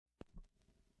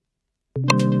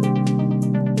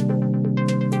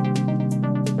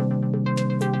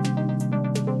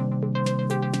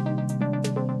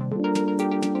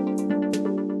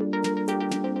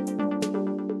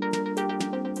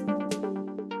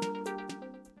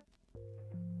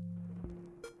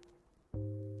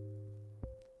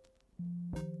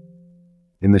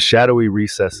In the shadowy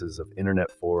recesses of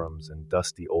internet forums and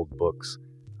dusty old books,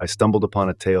 I stumbled upon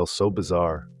a tale so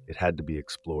bizarre it had to be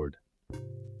explored.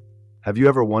 Have you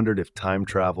ever wondered if time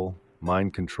travel,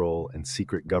 mind control, and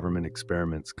secret government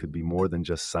experiments could be more than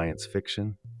just science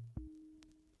fiction?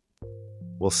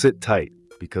 Well, sit tight,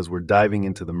 because we're diving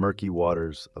into the murky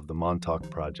waters of the Montauk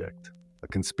Project, a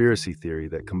conspiracy theory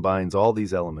that combines all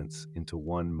these elements into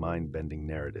one mind-bending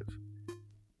narrative.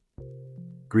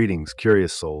 Greetings,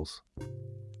 curious souls.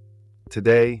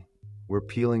 Today, we're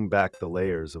peeling back the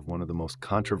layers of one of the most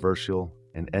controversial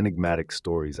and enigmatic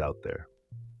stories out there.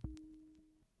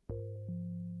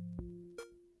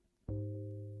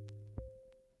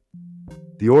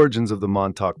 The origins of the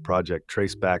Montauk Project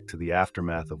trace back to the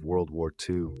aftermath of World War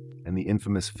II and the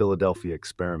infamous Philadelphia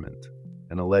experiment,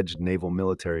 an alleged naval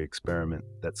military experiment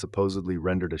that supposedly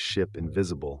rendered a ship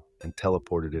invisible and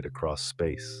teleported it across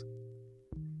space.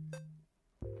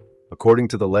 According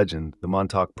to the legend, the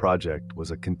Montauk Project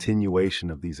was a continuation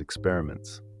of these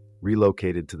experiments,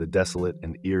 relocated to the desolate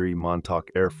and eerie Montauk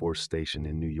Air Force Station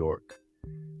in New York.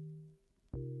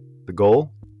 The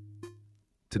goal?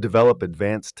 To develop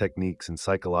advanced techniques in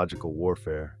psychological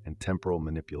warfare and temporal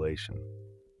manipulation.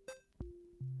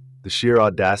 The sheer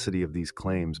audacity of these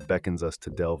claims beckons us to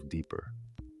delve deeper.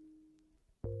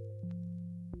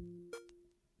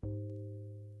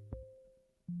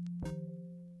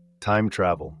 Time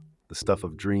travel, the stuff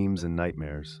of dreams and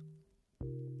nightmares.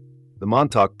 The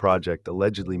Montauk Project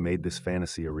allegedly made this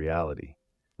fantasy a reality.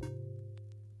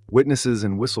 Witnesses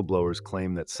and whistleblowers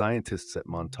claim that scientists at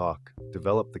Montauk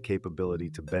developed the capability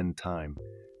to bend time,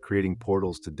 creating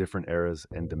portals to different eras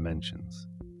and dimensions.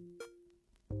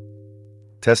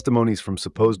 Testimonies from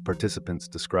supposed participants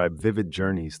describe vivid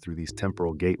journeys through these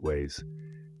temporal gateways,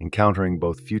 encountering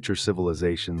both future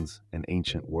civilizations and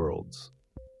ancient worlds.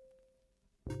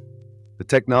 The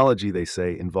technology, they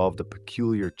say, involved a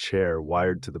peculiar chair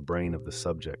wired to the brain of the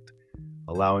subject,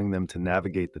 allowing them to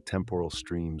navigate the temporal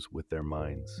streams with their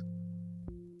minds.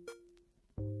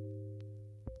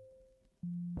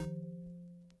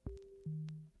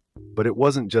 But it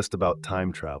wasn't just about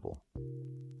time travel.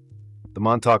 The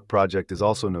Montauk Project is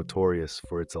also notorious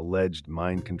for its alleged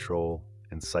mind control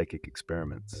and psychic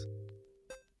experiments.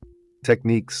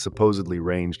 Techniques supposedly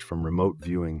ranged from remote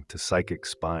viewing to psychic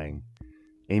spying,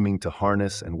 aiming to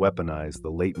harness and weaponize the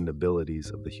latent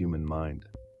abilities of the human mind.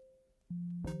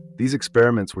 These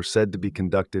experiments were said to be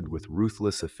conducted with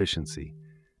ruthless efficiency,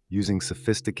 using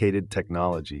sophisticated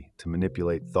technology to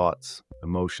manipulate thoughts,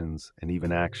 emotions, and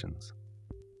even actions.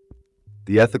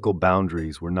 The ethical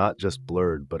boundaries were not just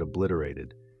blurred but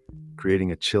obliterated,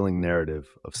 creating a chilling narrative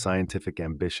of scientific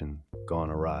ambition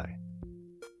gone awry.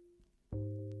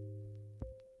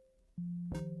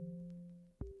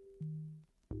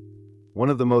 One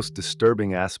of the most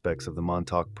disturbing aspects of the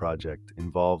Montauk Project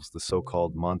involves the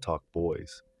so-called Montauk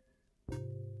Boys.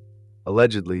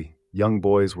 Allegedly, young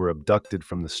boys were abducted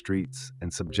from the streets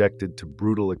and subjected to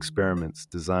brutal experiments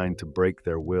designed to break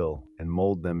their will and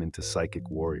mold them into psychic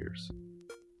warriors.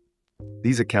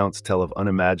 These accounts tell of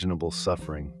unimaginable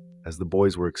suffering, as the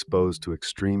boys were exposed to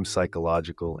extreme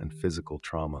psychological and physical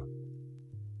trauma.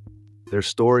 Their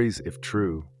stories, if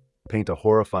true, paint a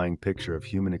horrifying picture of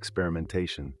human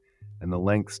experimentation and the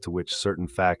lengths to which certain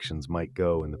factions might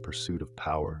go in the pursuit of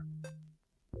power.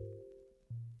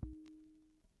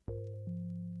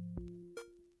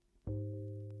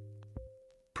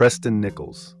 Preston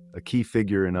Nichols, a key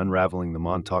figure in unraveling the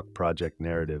Montauk Project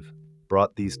narrative,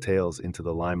 brought these tales into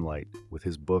the limelight with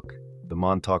his book, The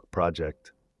Montauk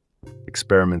Project: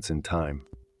 Experiments in Time.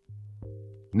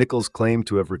 Nichols claimed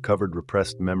to have recovered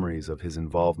repressed memories of his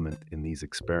involvement in these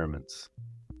experiments.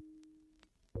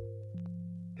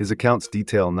 His accounts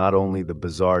detail not only the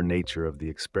bizarre nature of the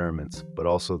experiments, but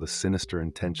also the sinister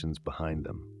intentions behind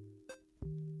them.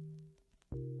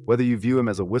 Whether you view him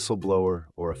as a whistleblower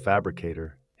or a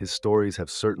fabricator, his stories have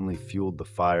certainly fueled the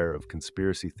fire of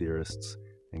conspiracy theorists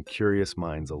and curious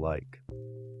minds alike.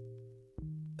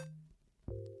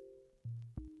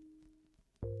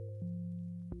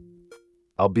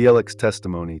 Albielik's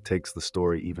testimony takes the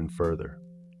story even further.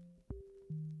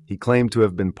 He claimed to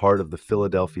have been part of the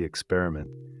Philadelphia experiment,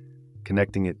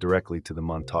 connecting it directly to the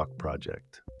Montauk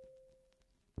Project.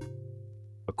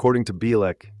 According to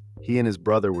Bielek, he and his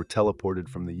brother were teleported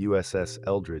from the USS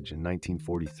Eldridge in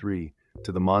 1943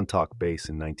 to the Montauk base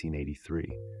in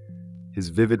 1983. His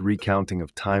vivid recounting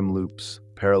of time loops,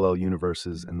 parallel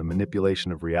universes, and the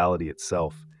manipulation of reality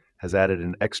itself has added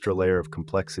an extra layer of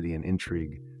complexity and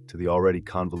intrigue to the already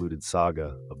convoluted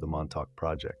saga of the Montauk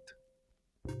Project.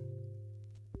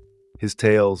 His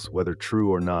tales, whether true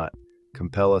or not,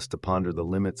 compel us to ponder the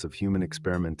limits of human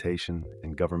experimentation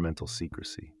and governmental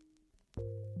secrecy.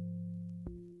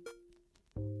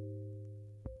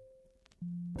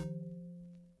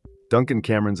 Duncan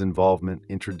Cameron's involvement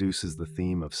introduces the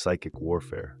theme of psychic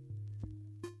warfare.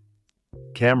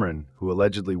 Cameron, who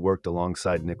allegedly worked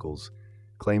alongside Nichols,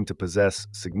 claimed to possess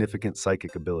significant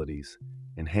psychic abilities,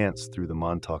 enhanced through the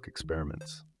Montauk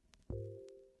experiments.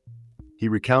 He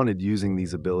recounted using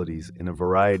these abilities in a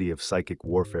variety of psychic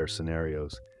warfare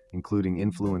scenarios, including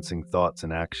influencing thoughts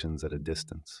and actions at a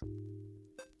distance.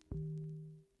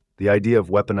 The idea of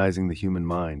weaponizing the human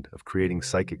mind, of creating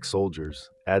psychic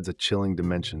soldiers, adds a chilling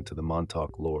dimension to the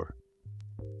Montauk lore.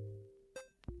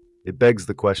 It begs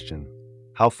the question,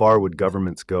 how far would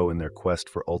governments go in their quest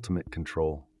for ultimate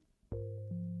control?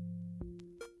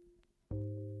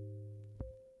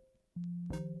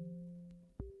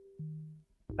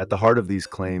 At the heart of these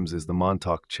claims is the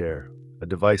Montauk Chair, a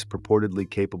device purportedly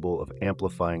capable of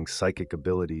amplifying psychic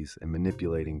abilities and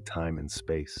manipulating time and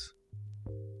space.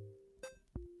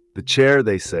 The chair,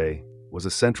 they say, was a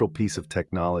central piece of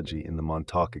technology in the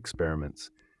Montauk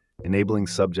experiments, enabling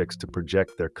subjects to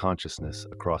project their consciousness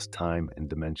across time and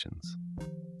dimensions.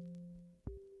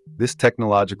 This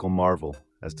technological marvel,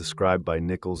 as described by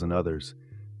Nichols and others,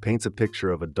 paints a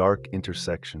picture of a dark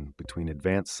intersection between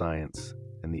advanced science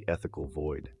and the ethical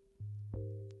void.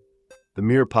 The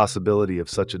mere possibility of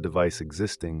such a device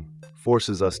existing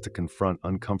forces us to confront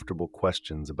uncomfortable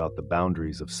questions about the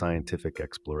boundaries of scientific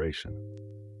exploration.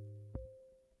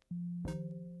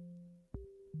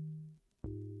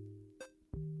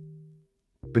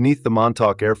 Beneath the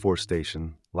Montauk Air Force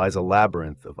Station lies a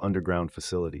labyrinth of underground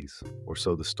facilities, or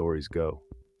so the stories go.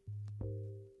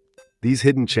 These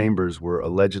hidden chambers were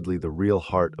allegedly the real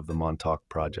heart of the Montauk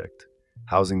Project,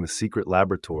 housing the secret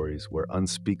laboratories where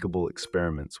unspeakable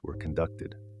experiments were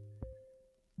conducted.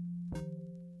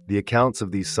 The accounts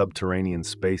of these subterranean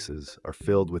spaces are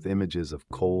filled with images of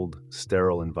cold,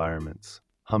 sterile environments,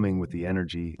 humming with the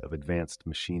energy of advanced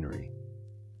machinery.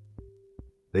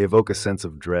 They evoke a sense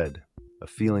of dread, a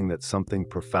feeling that something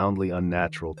profoundly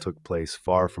unnatural took place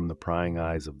far from the prying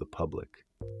eyes of the public.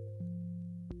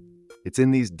 It's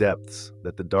in these depths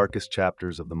that the darkest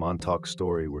chapters of the Montauk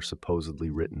story were supposedly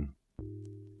written.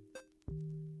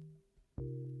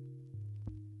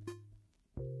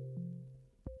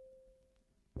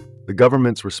 The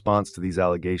government's response to these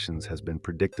allegations has been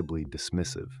predictably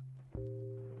dismissive.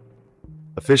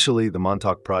 Officially, the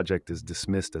Montauk Project is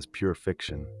dismissed as pure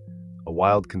fiction, a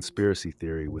wild conspiracy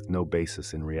theory with no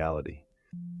basis in reality.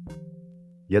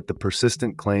 Yet the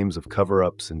persistent claims of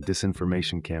cover-ups and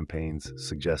disinformation campaigns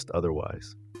suggest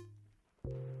otherwise.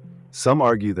 Some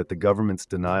argue that the government's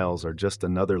denials are just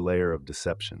another layer of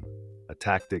deception, a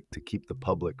tactic to keep the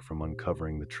public from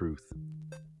uncovering the truth.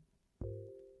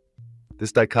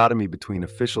 This dichotomy between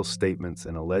official statements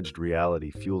and alleged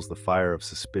reality fuels the fire of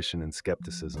suspicion and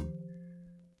skepticism,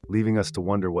 leaving us to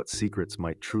wonder what secrets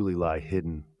might truly lie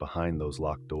hidden behind those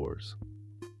locked doors.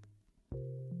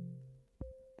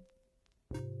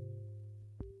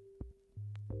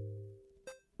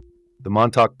 The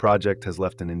Montauk Project has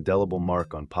left an indelible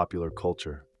mark on popular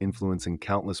culture, influencing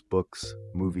countless books,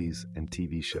 movies, and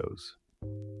TV shows.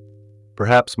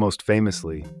 Perhaps most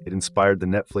famously, it inspired the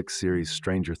Netflix series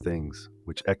Stranger Things,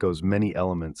 which echoes many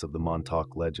elements of the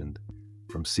Montauk legend,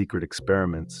 from secret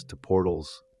experiments to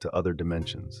portals to other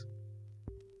dimensions.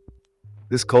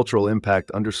 This cultural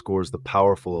impact underscores the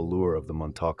powerful allure of the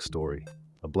Montauk story,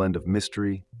 a blend of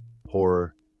mystery,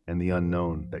 horror, and the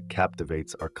unknown that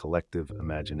captivates our collective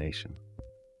imagination.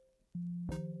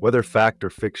 Whether fact or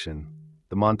fiction,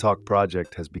 the Montauk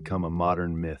Project has become a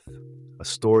modern myth, a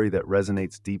story that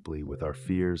resonates deeply with our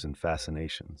fears and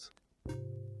fascinations.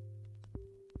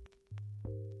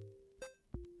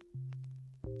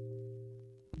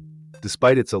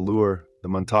 Despite its allure, the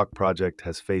Montauk Project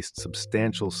has faced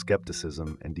substantial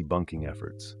skepticism and debunking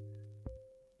efforts.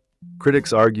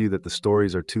 Critics argue that the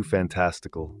stories are too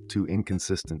fantastical, too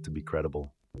inconsistent to be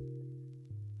credible.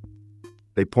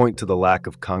 They point to the lack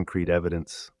of concrete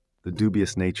evidence, the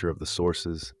dubious nature of the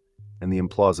sources, and the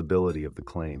implausibility of the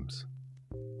claims.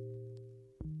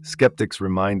 Skeptics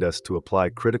remind us to apply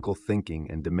critical thinking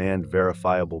and demand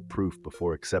verifiable proof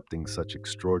before accepting such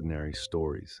extraordinary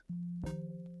stories.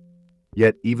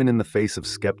 Yet, even in the face of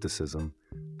skepticism,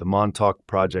 the Montauk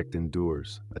Project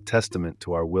endures, a testament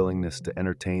to our willingness to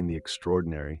entertain the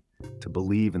extraordinary, to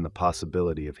believe in the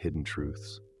possibility of hidden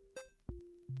truths.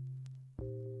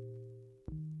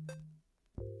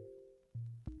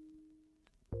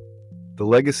 The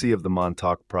legacy of the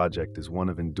Montauk Project is one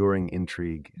of enduring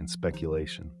intrigue and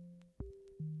speculation.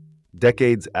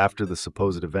 Decades after the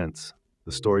supposed events,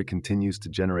 the story continues to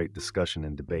generate discussion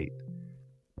and debate.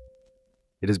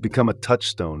 It has become a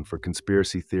touchstone for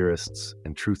conspiracy theorists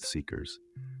and truth seekers,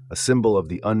 a symbol of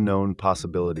the unknown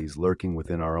possibilities lurking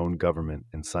within our own government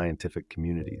and scientific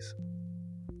communities.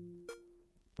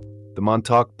 The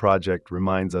Montauk Project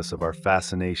reminds us of our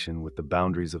fascination with the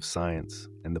boundaries of science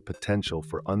and the potential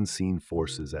for unseen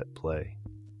forces at play.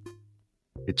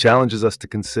 It challenges us to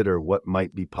consider what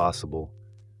might be possible,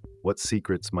 what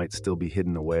secrets might still be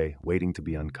hidden away, waiting to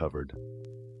be uncovered.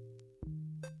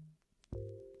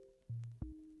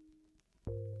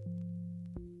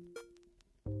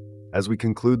 As we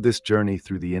conclude this journey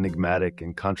through the enigmatic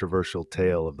and controversial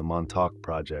tale of the Montauk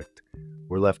Project,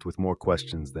 we're left with more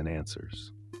questions than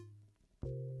answers.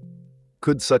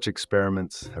 Could such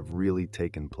experiments have really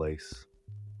taken place?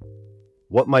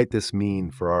 What might this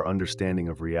mean for our understanding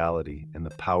of reality and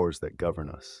the powers that govern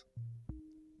us?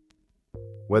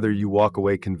 Whether you walk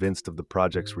away convinced of the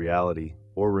project's reality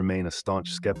or remain a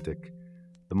staunch skeptic,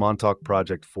 the Montauk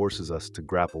Project forces us to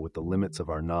grapple with the limits of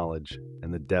our knowledge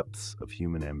and the depths of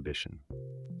human ambition.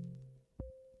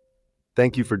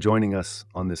 Thank you for joining us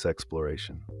on this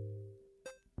exploration.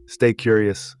 Stay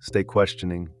curious, stay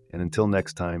questioning, and until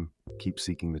next time, keep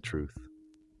seeking the truth.